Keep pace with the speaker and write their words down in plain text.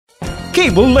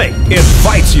Cable Link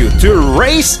invites you to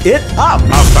Race It Up,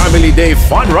 a family day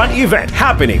fun run event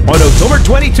happening on October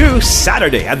 22,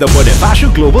 Saturday at the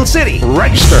Bonifacio Global City.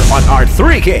 Register on our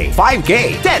 3K,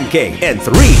 5K, 10K, and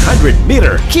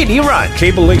 300-meter kiddie run.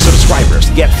 Cable Link subscribers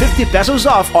get 50 pesos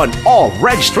off on all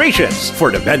registrations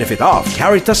for the benefit of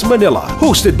CARITAS Manila.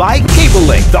 Hosted by Cable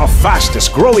Link, the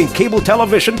fastest growing cable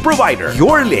television provider.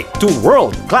 Your link to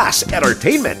world-class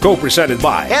entertainment. Co-presented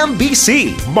by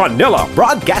MBC, Manila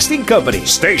Broadcasting Company,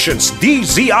 stations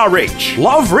DZRH,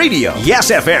 Love Radio, Yes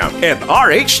FM, and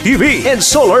RH-TV, and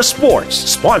Solar Sports.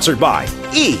 Sponsored by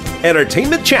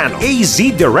Entertainment Channel, AZ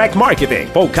Direct Marketing,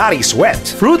 Pocari Sweat,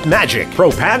 Fruit Magic,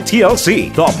 Propan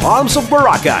TLC, The Palms of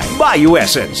Boracay, Bayou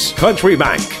Essence, Country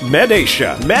Bank,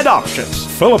 MedAsia, MedOptions,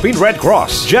 Philippine Red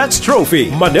Cross, Jets Trophy,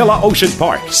 Manila Ocean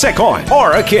Park, Secon,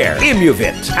 Oracare,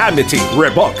 Immuvit, Amity,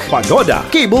 Reebok, Pagoda,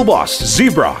 Cable Boss,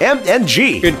 Zebra,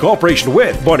 MNG, in cooperation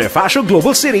with Bonifacio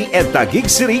Global City and Taguig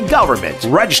City Government.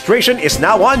 Registration is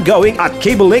now ongoing at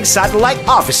Cable Link satellite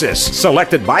offices,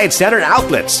 selected buy and standard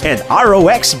outlets, and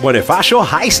ROX Bonifacio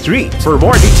High Street. For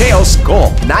more details,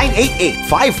 call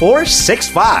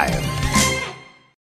 988-5465.